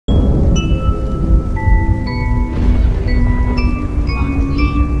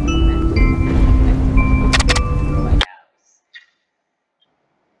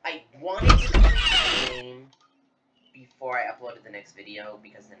next video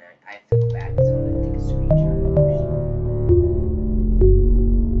because then I have to go back, so I'm gonna take a screenshot.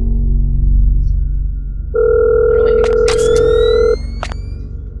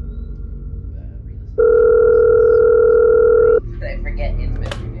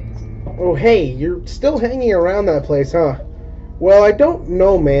 Oh, hey, you're still hanging around that place, huh? Well, I don't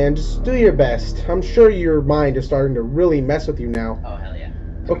know, man. Just do your best. I'm sure your mind is starting to really mess with you now. Oh, hell yeah.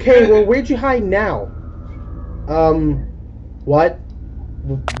 Okay, well, where'd you hide now? What?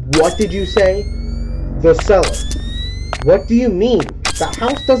 What did you say? The cellar. What do you mean? The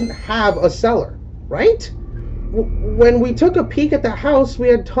house doesn't have a cellar, right? When we took a peek at the house, we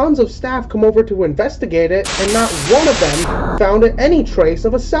had tons of staff come over to investigate it, and not one of them found any trace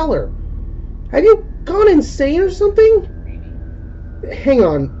of a cellar. Have you gone insane or something? Hang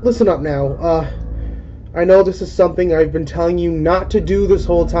on, listen up now. I know this is something I've been telling you not to do this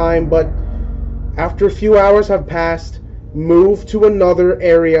whole time, but after a few hours have passed, move to another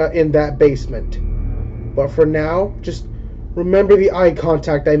area in that basement. But for now, just remember the eye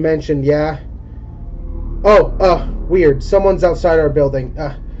contact I mentioned, yeah? Oh, weird. Someone's outside our building.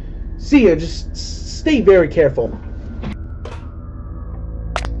 See ya. Just stay very careful.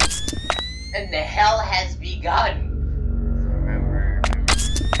 And the hell has begun. Remember.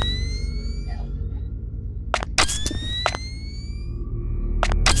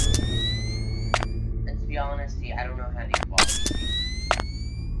 And to be honest, I don't know how to evolve these things.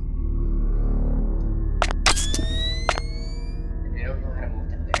 And I don't know how to move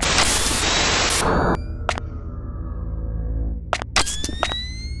down there.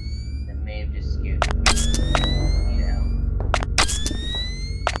 That may have just scared me. You know.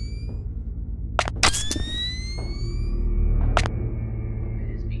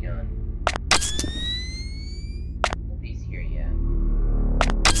 Nobody's here yet.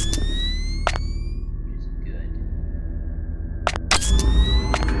 Which is good.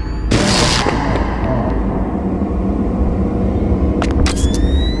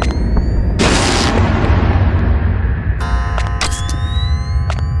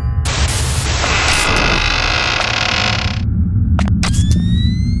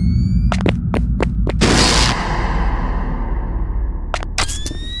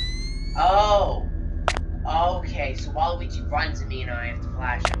 Oh! Okay, so Waluigi runs at me and I have to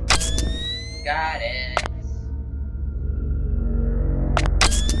flash him. Got it.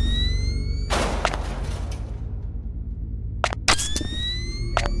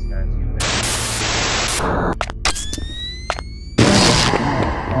 That's not too bad.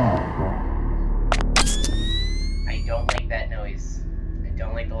 I don't like that noise. I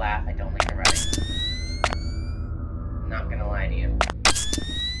don't like the laugh. I don't like the running. I'm not gonna lie to you.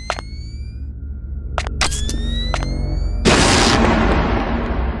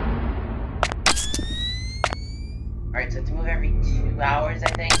 Alright, so to move every 2 hours, I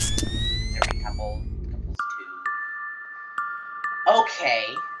think. Every couple's 2. Okay.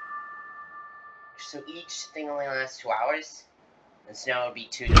 So each thing only lasts 2 hours. And so now it would be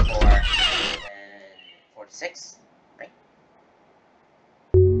 2 to 4, and 4 to 6, right?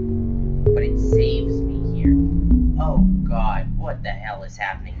 But it saves me here. Oh god, what the hell is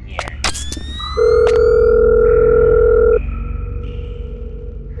happening here?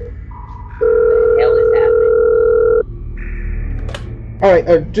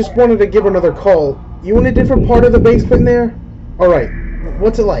 Alright, just wanted to give another call. You in a different part of the basement there? Alright,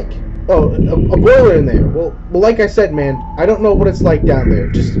 what's it like? Oh, a boiler in there. Well, like I said, man, I don't know what it's like down there.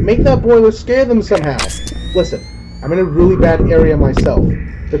 Just make that boiler scare them somehow. Listen, I'm in a really bad area myself.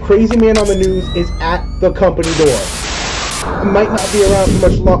 The crazy man on the news is at the company door. I might not be around for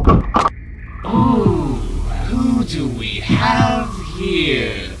much longer. Ooh, who do we have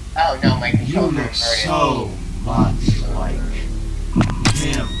here? Oh no, my controller You look inverted. so much like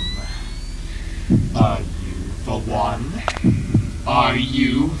him. Are you the one? Are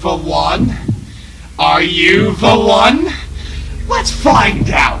you the one? Are you the one? Let's find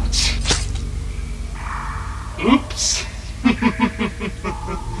out! Oops.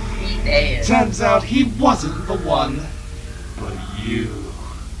 Turns out he wasn't the one. But you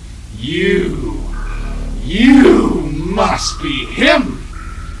must be him!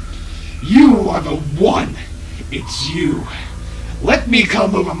 You are the one! It's you. Let me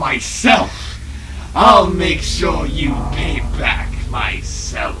come over myself. I'll make sure you pay back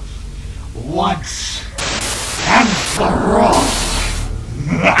myself. Once and for all.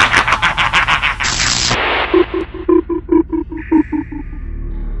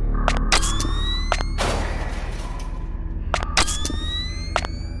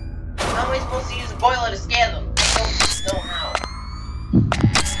 How am I supposed to use a boiler to scare them? I don't know how.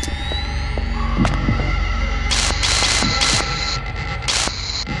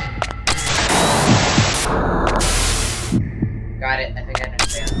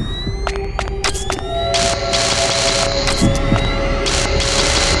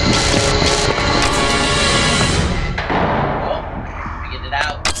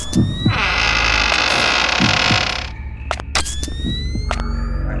 without.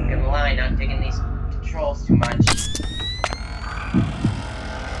 I'm gonna lie, not digging these controls too much.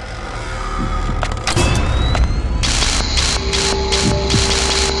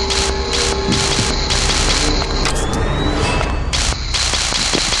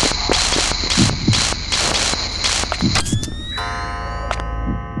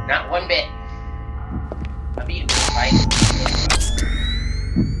 Not one bit. I'll be a good fight.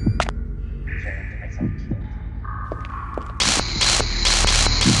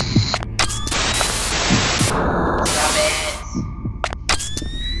 Stop it!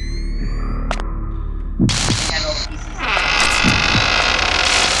 I have all the pieces.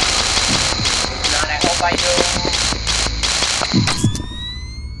 If not, I hope I do.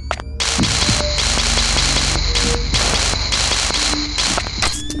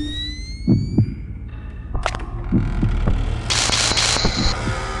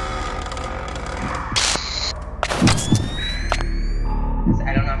 I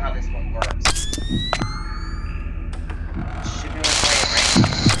don't know how this one works. Should be able to play it, right?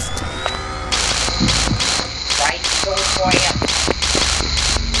 Right? Go for you.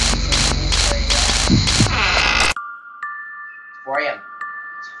 It's 4 a.m.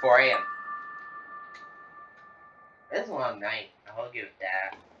 It's 4 a.m. It's a long night. I'll give it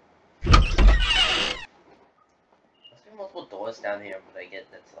that. There's been multiple doors down here, but I get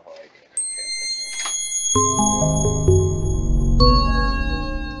that's the whole idea of transition.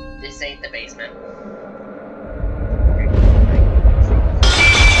 This ain't the basement.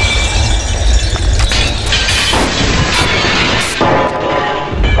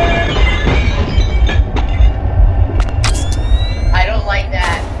 I don't like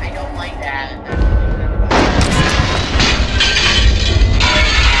that. I don't like that.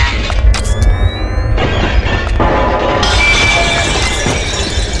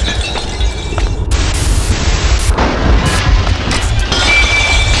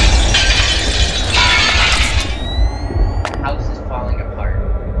 House is falling apart.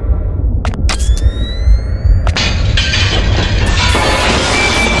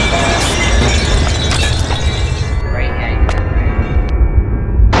 Right, yeah, I did that right.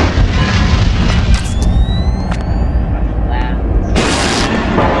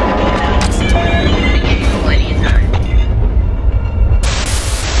 Watch the left. We give you plenty of time.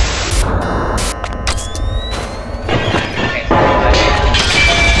 Okay, so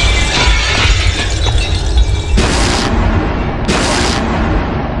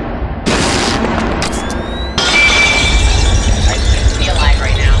I shouldn't be alive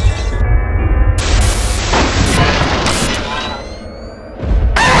right now.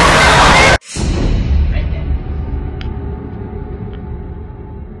 I'm dead.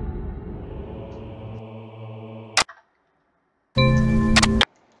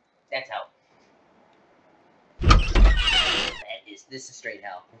 That's hell. This is straight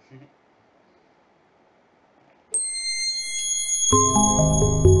hell.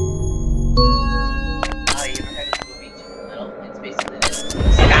 Oh, you ever heard of the movie Chicken Little? It's basically this. The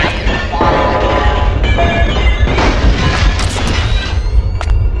sky is falling.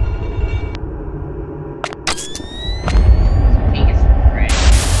 Pink is red.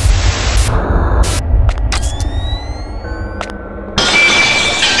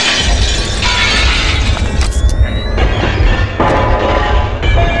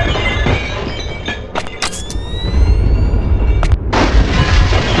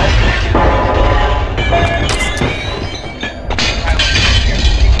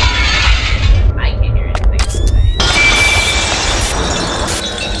 I can't hear anything.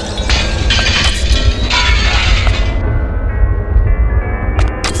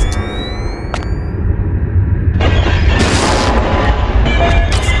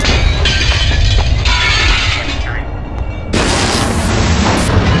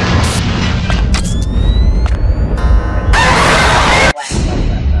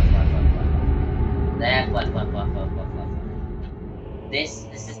 This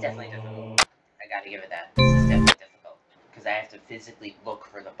is definitely difficult. I gotta give it that. This is definitely difficult. Because I have to physically look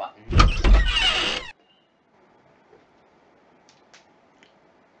for the button.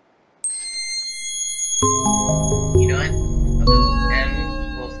 You know what? I'll do M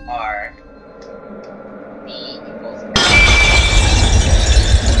equals R. B equals L.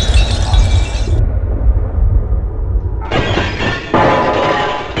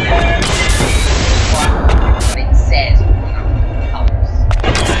 What it says. Colors.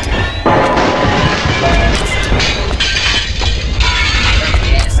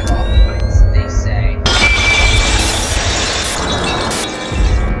 They say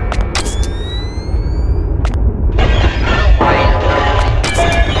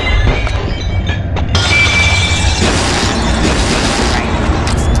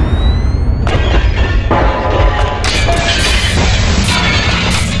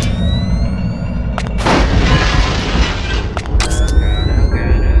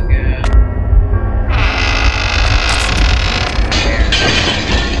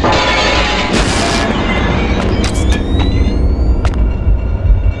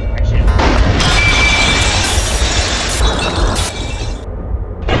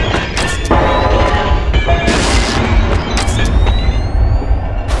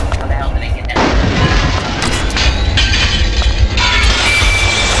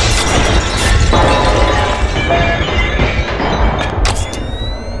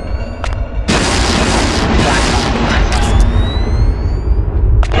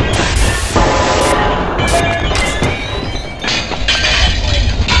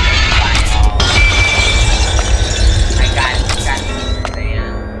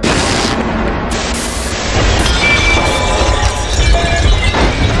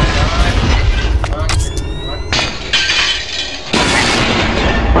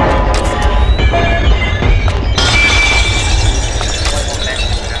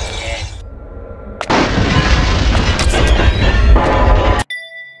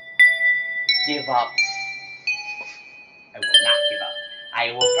up. I will not give up.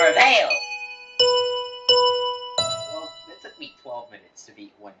 I will prevail! Well, it took me 12 minutes to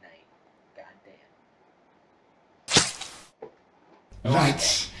beat one night. God damn.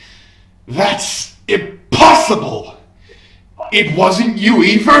 That's impossible! It wasn't you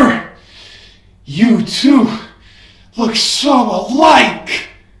either! You two look so alike!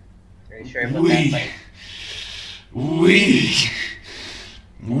 Are you sure about that fight?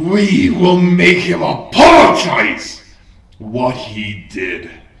 We will make him apologize! What he did,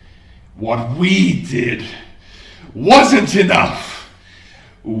 what we did, wasn't enough!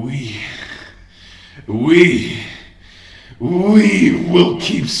 We will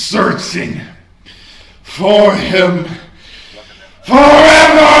keep searching for him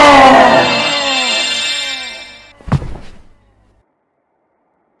forever!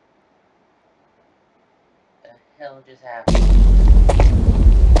 What the hell just happened?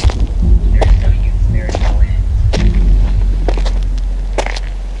 There's no use, there's no end.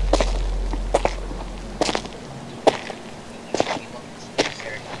 We will continue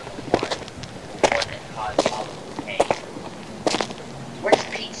searching for the one that caused all of the pain. Where's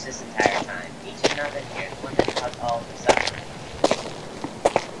Peach this entire time? Peach has not been here, the one that caused all of the suffering.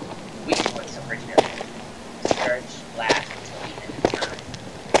 We should look some originality. Search last until the end of time.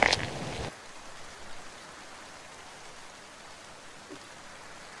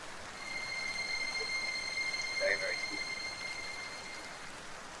 Very, very sweet.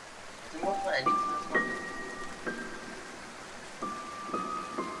 Is there multiple endings to this one?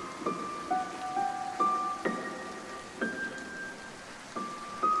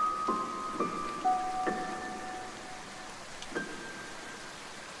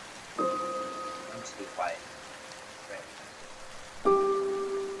 I'm just be quiet. Right.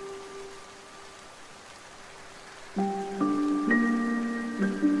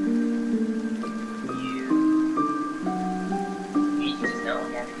 You just know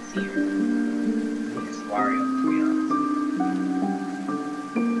I'm happy to see her. You're just Wario, to be honest.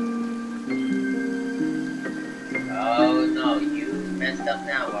 Oh no, you messed up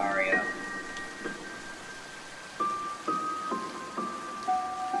now, Wario.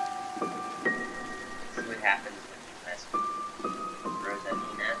 See what happens when you mess with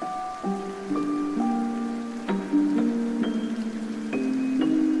Rosalina.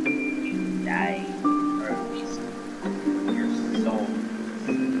 You die, or at least your soul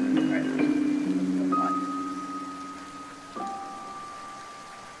is the body.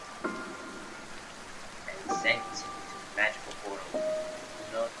 And sent to the magical portal. Who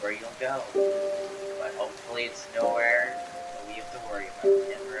knows where you'll go? But hopefully it's nowhere that we have to worry about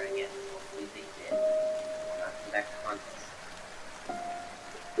ever again. Hopefully they did. We'll not come back to haunt us.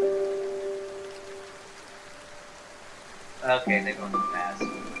 Okay, they're going to the past.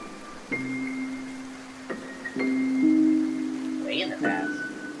 Way in the past.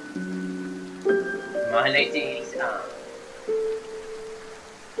 Come on, 1980s.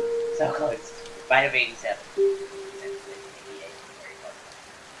 So close. Fight of 87. 88. Very close.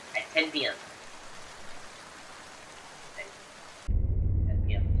 At 10 p.m. 10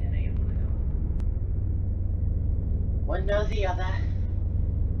 p.m. 10 a.m. One knows the other.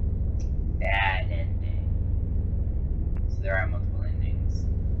 Bad ending. So there are multiple endings.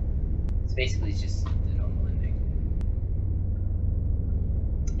 It's basically just the normal ending.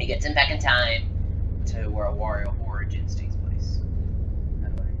 It gets him back in time to where Wario Origins takes place. How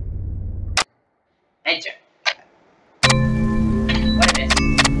do I... Enter. What a miss.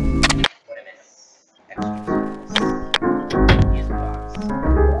 What a miss. Extra in the box.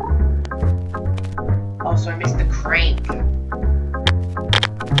 Oh, so I missed the crank.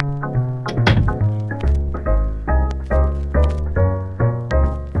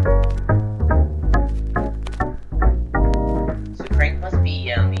 So crank must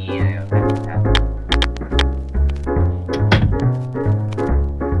be on the path.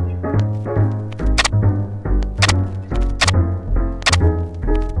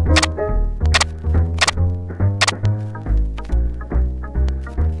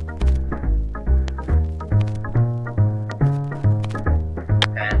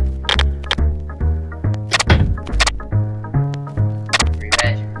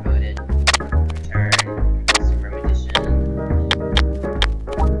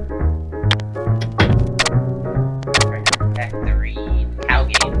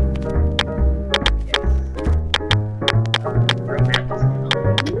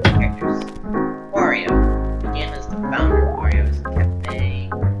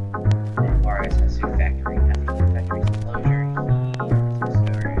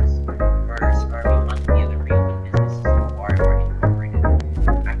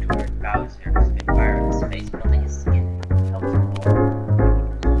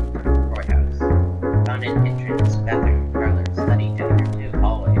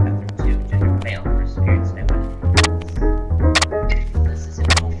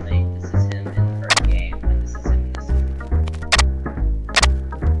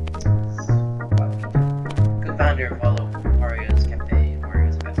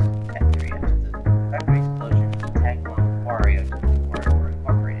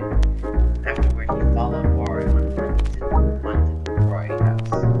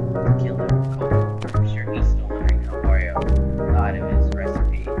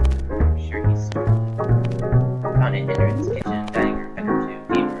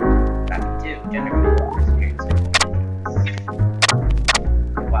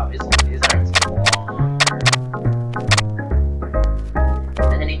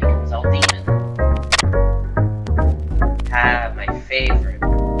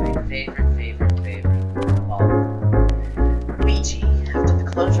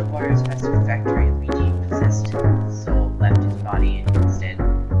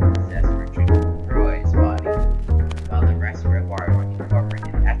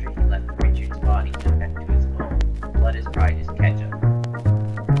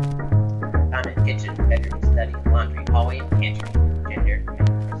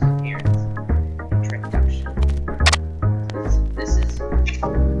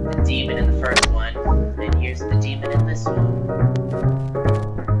 this one.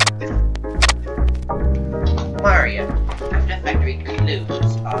 Mario, after factory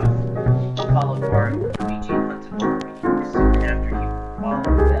closed off, followed Wario and Luigi and hunted Wario. Soon after he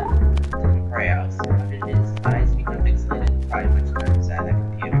followed them to the McRoy House, after his eyes become pixelated, probably much time inside that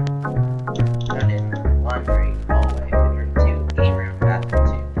computer. Found in laundry, hallway, bedroom 2, game room, bathroom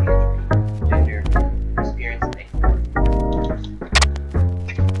 2, pantry, gender, first appearance, and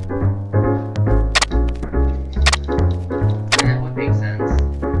that would make sense.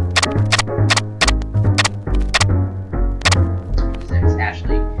 His name is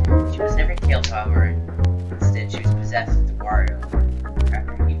Ashley. She was never killed, however. Instead, she was possessed with Wario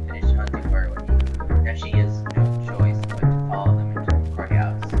after he finished hunting Wario. Now she has no choice but to follow them into the McRoy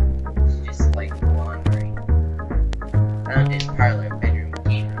House. She just likes laundry. Found in parlor, bedroom,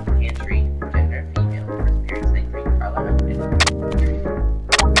 game room, pantry, gender, female, first appearance, night green, parlor, outfit.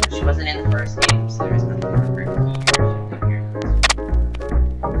 She wasn't in the first game, so there is nothing for her here.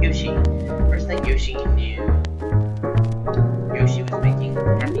 Yoshi. First thing Yoshi knew, Yoshi was making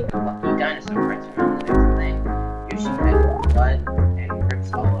happy-go-lucky dinosaur friends around the next thing. Yoshi had blood and rips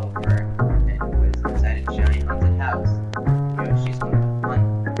all over and was inside a giant haunted house. Yoshi's one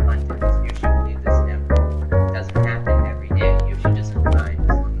of the hunters. Yoshi believed this never doesn't happen every day. Yoshi doesn't mind as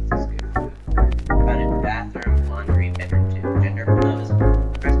long as it's good food. Found in bathroom, laundry, bedroom 2, gender, who knows?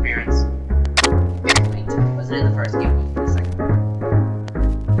 First appearance. Wasn't in the first game, but in the second one.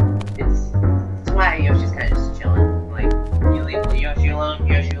 It's why Yoshi's kind of just chilling. Like, you leave Yoshi alone,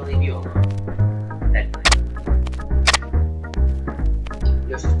 Yoshi will leave you alone. Technically.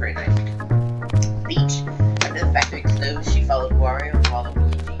 Yoshi's pretty nice. Beach. After the factory closed, she followed Wario and followed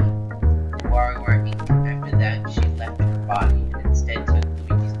Luigi. Wario working. After that, she left her body and instead took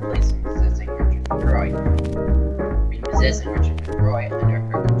Luigi's place in possessing Richard McRoy. Repossessing Richard McRoy under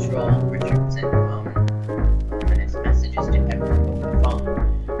her control, Richard sent ominous messages to everyone over the phone.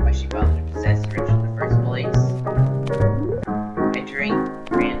 Why she bothered to possess Richard in the first place? Entering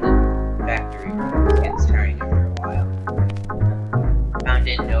random factory rooms gets tiring after a while. Found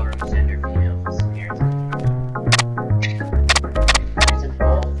in no room, gender, female, first appearance. She's in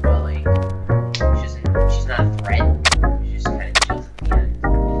both, but like, she's not a threat. She just kind of chills at the end.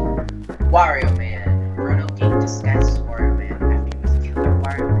 Wario Man. Bruno gained disguised as Wario Man after he was killed by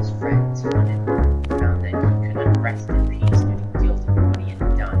Wario and his friends. Found that he could not rest in peace due to guilt of what he had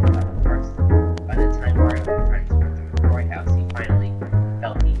done by the first. By the time Wario and friends went to the McRoy House, he finally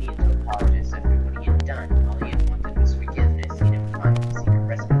felt he needed to apologize after what he had done. All he had wanted was forgiveness. He didn't find the secret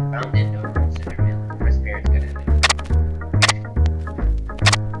recipe. Found in no room, Cinderman. First parents good ending.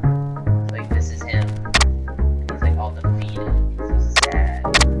 Like, this is him. He's like all defeated. He's so sad.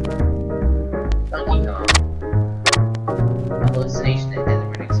 Donkey Kong. A hallucination that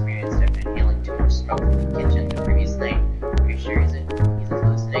Edward experienced after inhaling too much smoke from the kitchen the previous night. Are you sure he's a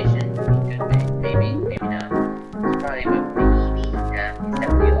hallucination? He could be. Maybe, maybe not. It's probably, but maybe. Nah, he's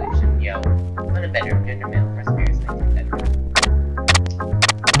definitely an illusion. Yo, I'm in a bedroom, gender male, first appearance, 19th bedroom.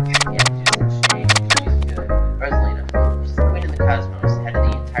 Yeah, she's good. Rosalina. She's the queen of the cosmos, head of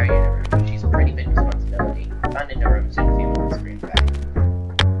the entire universe. She's a pretty big responsibility. Found in no room, soon female, screen back.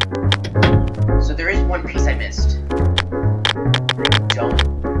 So there is one piece I missed. Don't.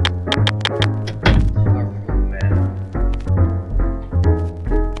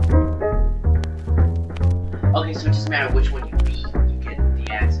 Okay, so it doesn't matter which one you beat, you get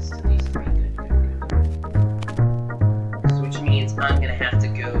the access to these three. Good. So which means I'm gonna have to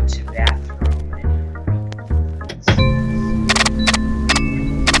go to bathroom and read.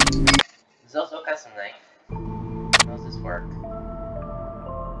 There's also a custom knife. How does this work?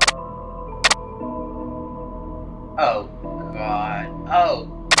 Oh god.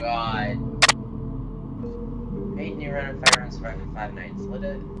 Oh god. 8 new run of 5 runs survived in 5 nights. Let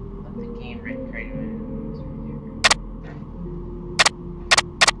the game written creative.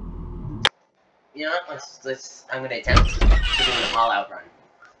 You know what? Let's I'm gonna attempt to do an all-out run.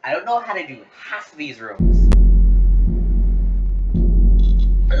 I don't know how to do half of these rooms.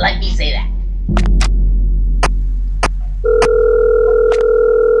 But let me say that.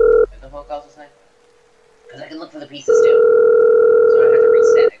 What the phone calls this night? Because I can look for the pieces too. So I don't have to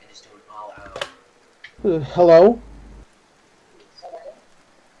reset, I can just do an all-out. Hello?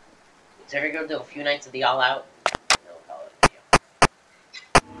 So ever go to a few nights of the all-out? No, call it video.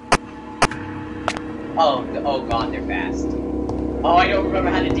 Oh god, they're fast. Oh, I don't remember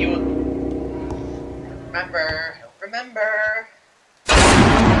how to deal with them. I don't remember.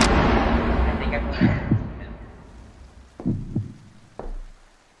 I think I'm gonna...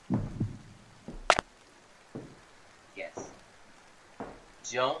 Yes.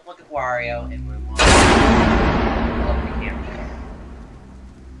 Don't look at Wario and move on.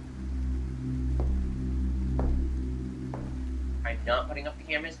 putting up the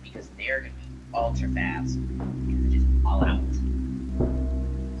cameras because they're going to be ultra fast. Because it's just all out.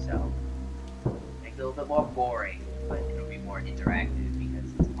 So, make it a little bit more boring, but it'll be more interactive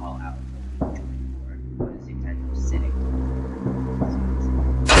because it's all out. But at the same time, you're sitting.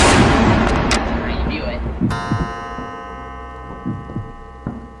 So that's how you view it.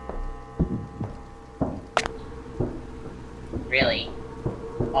 Really?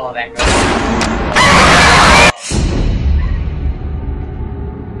 All of that goes.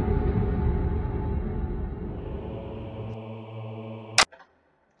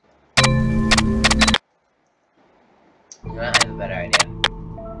 You know, I have a better idea.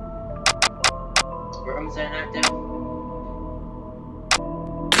 What rooms are not down?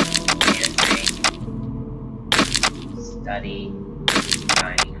 Study,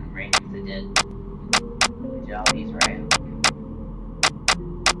 dining room, right? Because I did. Did you all these right?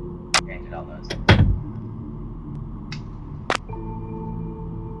 Yeah, I did all those.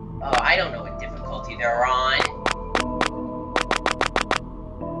 Oh, I don't know what difficulty they're on.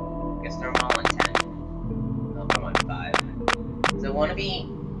 I guess normal on 10. Oh, I'm on 5. So I want to be,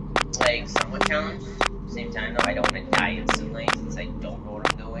 like, somewhat challenged. At the same time, though, I don't want to die instantly since I don't know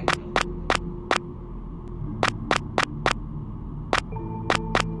what I'm doing.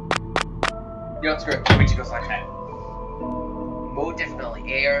 You don't screw it. Luigi goes like that. Mode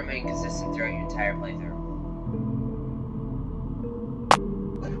difficulty. AR remain consistent throughout your entire playthrough.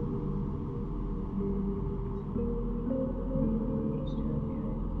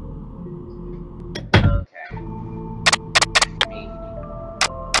 Okay. Me.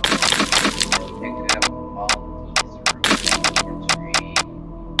 Picked up all the keys from entry.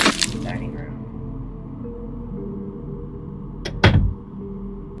 Dining room.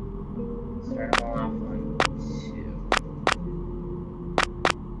 Start them all off on 2.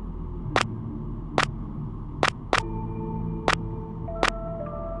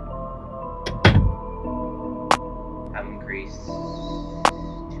 Have them increase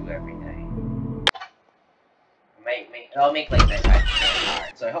 2 every day. I'll make like that type really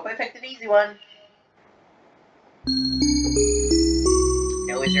hard. So I hope I picked an easy one.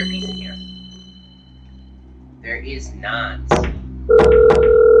 Now, is there a piece in here? There is not.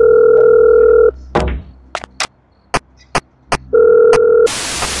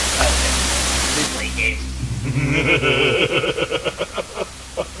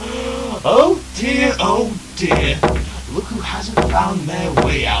 Oh dear, look who hasn't found their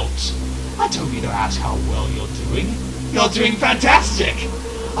way out. I don't need to ask how well you're doing. You're doing fantastic!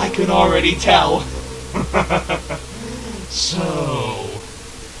 I can already tell. So,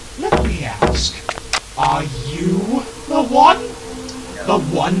 let me ask, are you the one? No. The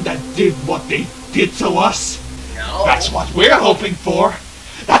one that did what they did to us? No. That's what we're hoping for.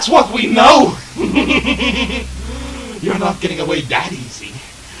 That's what we know. You're not getting away that easy.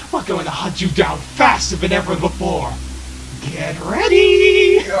 We're going to hunt you down faster than ever before. Get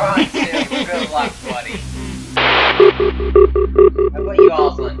ready! You're on 2. Good luck, buddy. How about you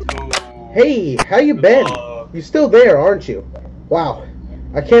all on 2? Hey, how you been? You still there, aren't you? Wow,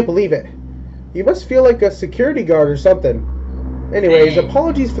 I can't believe it. You must feel like a security guard or something. Anyways,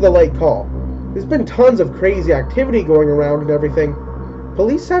 apologies for the late call. There's been tons of crazy activity going around and everything.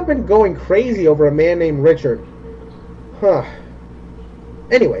 Police have been going crazy over a man named Richard. Huh.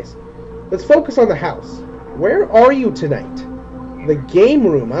 Anyways, let's focus on the house. Where are you tonight? The game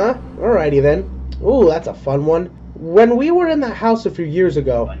room, huh? Alrighty then. Ooh, that's a fun one. When we were in that house a few years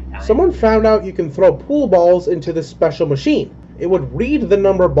ago, someone found out you can throw pool balls into this special machine. It would read the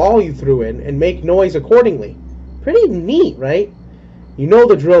number ball you threw in and make noise accordingly. Pretty neat, right? You know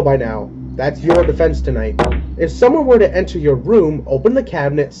the drill by now. That's your defense tonight. If someone were to enter your room, open the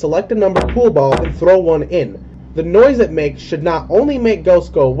cabinet, select a numbered pool ball, and throw one in. The noise it makes should not only make ghosts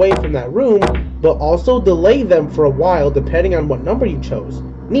go away from that room, but also delay them for a while depending on what number you chose.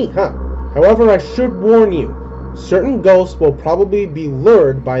 Neat, huh? However, I should warn you, certain ghosts will probably be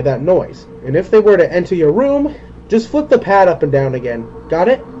lured by that noise. And if they were to enter your room, just flip the pad up and down again. Got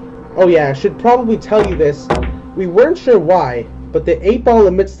it? Oh yeah, I should probably tell you this. We weren't sure why, but the 8-ball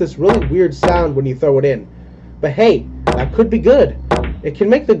emits this really weird sound when you throw it in. But hey, that could be good. It can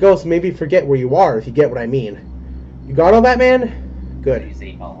make the ghost maybe forget where you are, if you get what I mean. You got all that, man? Good.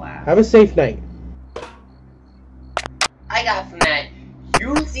 Have a safe night. I got from that,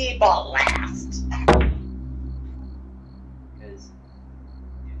 use the 8-ball last. Because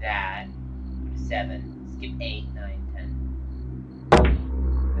do that, 7, skip 8, 9, 10. I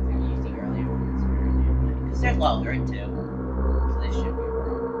think you used the earlier ones. Because they're longer too. So they should be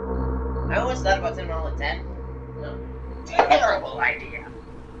wrong. I always thought about 10 all at 10. No. Terrible idea.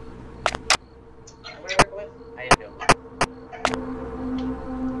 What am I working with? I have no clue.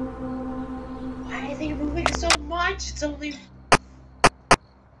 much. It's only.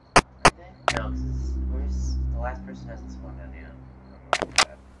 No, because where's the last person hasn't spawned down yet.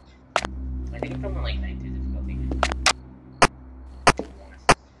 I think it's from the like night 2 difficulty.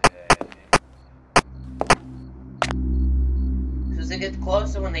 So as it gets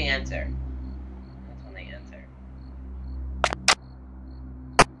closer when they enter. That's when they enter.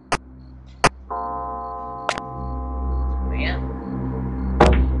 But yeah.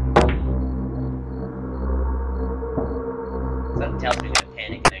 Something tells me to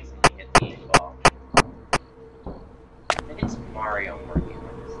panic and accidentally hit the 8-ball. I think it's Mario working on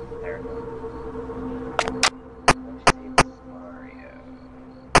this. There it goes. Let's see, it's Mario.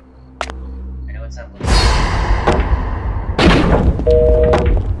 I know it's not looking.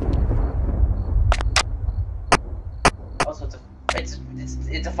 Also,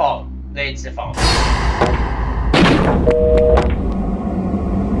 it's a phone. It's a phone.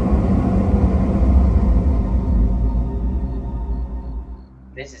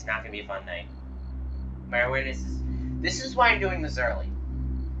 This is not gonna be a fun night. My awareness is. This is why I'm doing this early.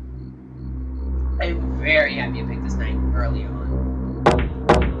 I'm very happy I picked this night early on. And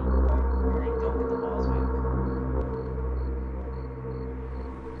I don't get the balls back.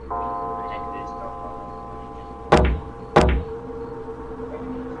 I could just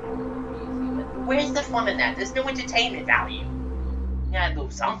don't. Where's the fun in that? There's no entertainment value. You gotta do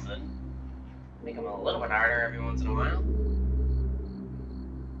something. Make them a little bit harder every once in a while.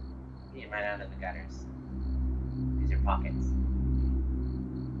 Get right out of the gutters. These are pockets.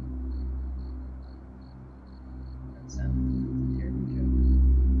 That's a terrible joke.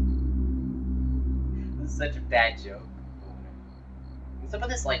 This is such a bad joke. What's up with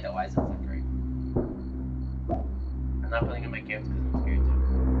this light though? Why is it flickering? I'm not putting in my cams because I'm scared to.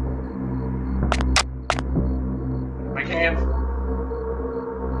 My cams!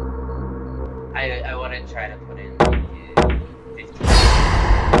 I want to try to put in 15.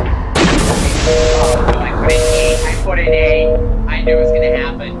 Oh no, I put in 8. I put in 8. I knew it was gonna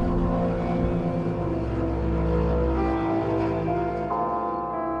happen.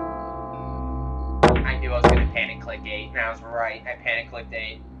 I knew I was gonna panic click 8, and I was right. I panic clicked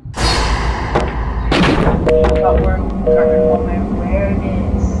 8. Covered my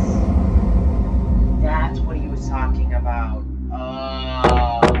awareness. That's what he was talking about.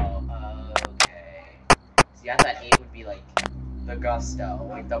 Oh, okay. See, I thought 8 would be like the gusto,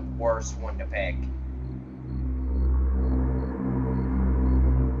 like the worst one to pick.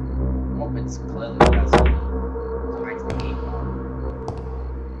 Oh, it's clearly the gusto. Why it's the 8-ball?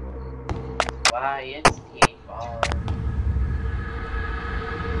 Why it's the 8-ball?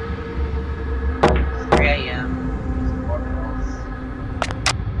 It's 3 AM. It's 4 girls.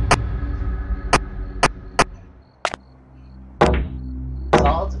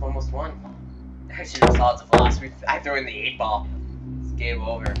 Solids have almost won. Actually, no, Solids have lost. I threw in the 8-ball. It's game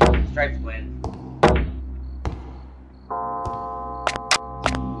over. Stripes win.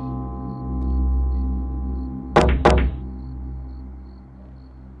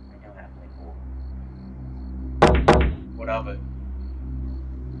 What of it?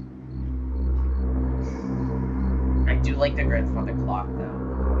 I do like the grandfather clock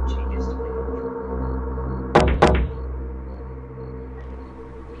though. It changes to my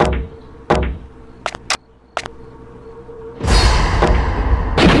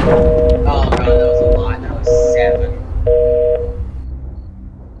oh god, that was a lot. That was 7.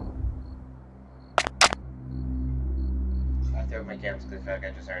 I threw my cams because I feel like I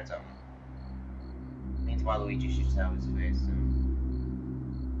just heard something. Means Waluigi shoots out his face. So.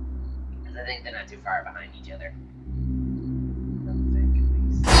 Because I think they're not too far behind each other. I don't think, at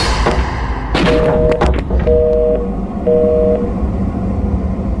least.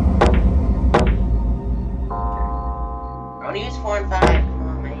 I want to use 4 and 5. Come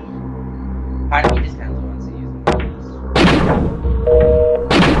on, man. Part of me just kind of wants to use them.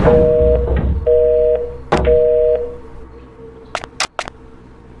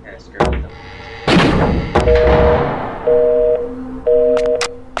 Kind of screw with them.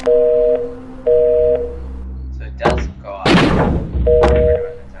 So it does go off.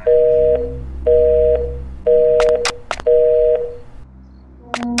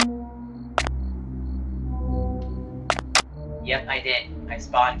 Yep, I did. I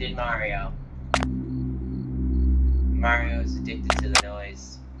spawned in Mario. Mario is addicted to the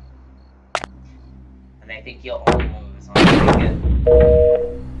noise. And I think he'll only move as long as I can.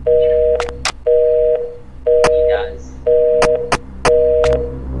 He does.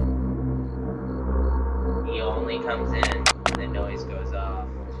 He only comes in when the noise goes off.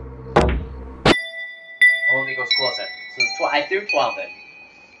 Only goes closer. So I threw 12 in.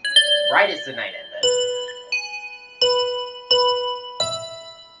 Right as the night ended.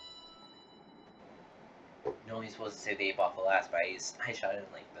 only supposed to say the 8-ball for last, but I shot in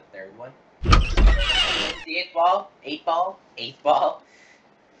like the third one. The 8-ball? 8-ball? 8-ball?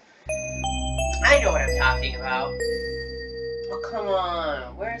 I know what I'm talking about. Oh, come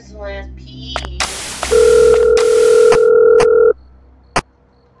on. Where's the last piece?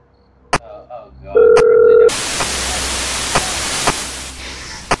 Oh god. We're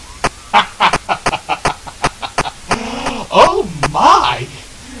Oh my!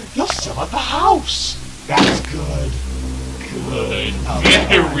 You're still at the house! That's good. Good.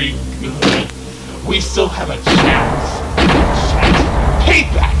 Very good. We still have a chance.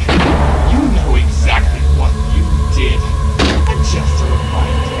 Payback! You know exactly what you did. And just to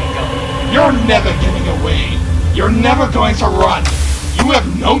remind you, you're never getting away. You're never going to run. You have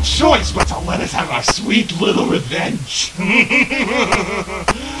no choice but to let us have our sweet little revenge.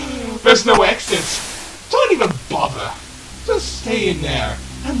 There's no exits. Don't even bother. Just stay in there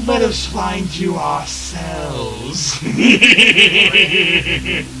and let us find you ourselves.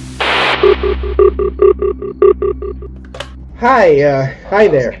 Hi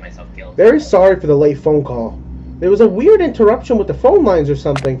there. Very sorry for the late phone call. There was a weird interruption with the phone lines or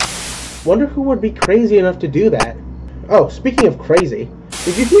something. Wonder who would be crazy enough to do that. Oh, speaking of crazy,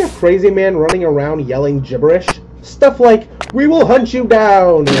 did you see a crazy man running around yelling gibberish? Stuff like, "We will hunt you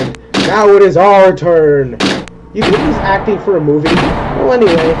down," and "Now it is our turn." You think he's acting for a movie? Well,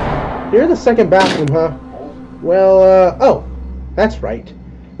 anyway, you're in the second bathroom, huh? Well, oh, that's right.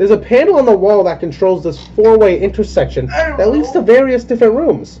 There's a panel on the wall that controls this four-way intersection that leads to various different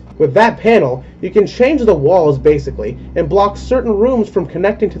rooms. With that panel, you can change the walls, basically, and block certain rooms from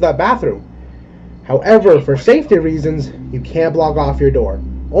connecting to that bathroom. However, for safety reasons, you can't block off your door.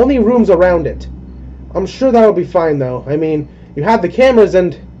 Only rooms around it. I'm sure that'll be fine, though. I mean, you have the cameras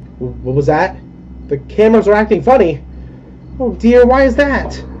and... What was that? The cameras are acting funny. Oh dear, why is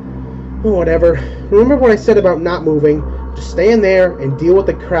that? Oh, whatever. Remember what I said about not moving? Just stay in there and deal with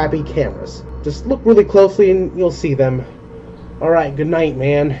the crappy cameras. Just look really closely and you'll see them. Alright, good night,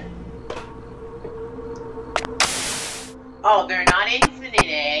 man. Oh, they're not infinite,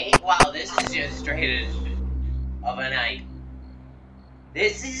 eh? Wow, this is just straight of a night.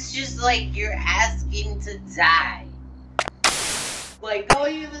 This is just like you're asking to die. Like,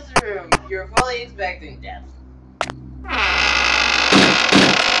 going in this room, you're fully expecting death. Is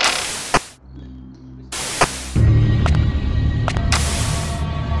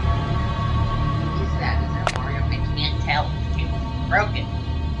that Mario? I can't tell. It's broken.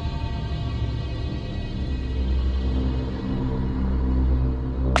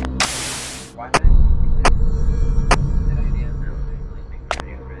 Why did I think that idea?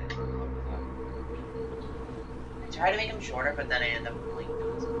 I tried to make him shorter, but then I ended up like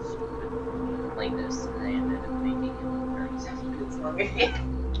doing something stupid like this, and I ended up making it 37 minutes longer.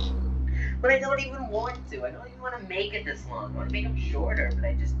 But I don't even want to. I don't even want to make it this long. I want to make him shorter, but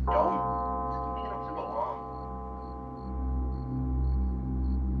I just don't. I'm just making him super long.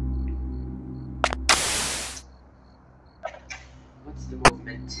 What's the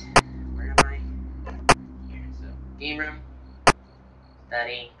movement? Where am I? Here. So, game room,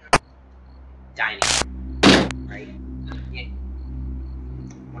 study, dining. Right? Yeah.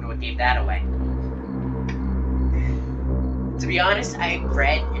 Wonder what gave that away. To be honest, I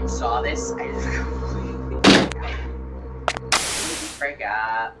read and saw this. I just completely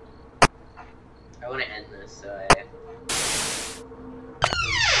forgot. I want to end this, so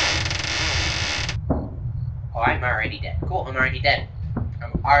Oh, I'm already dead. Cool, I'm already dead.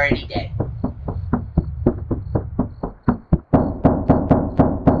 I'm already dead.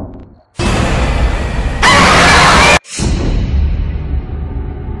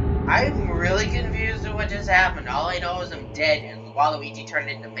 I'm really confused at what just happened. All I know is I'm dead, and Waluigi turned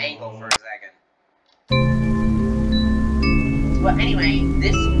into Mango for a second. Well, anyway,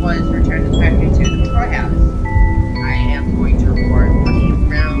 this was Return to the Factory 2, the McRoy House. I am going to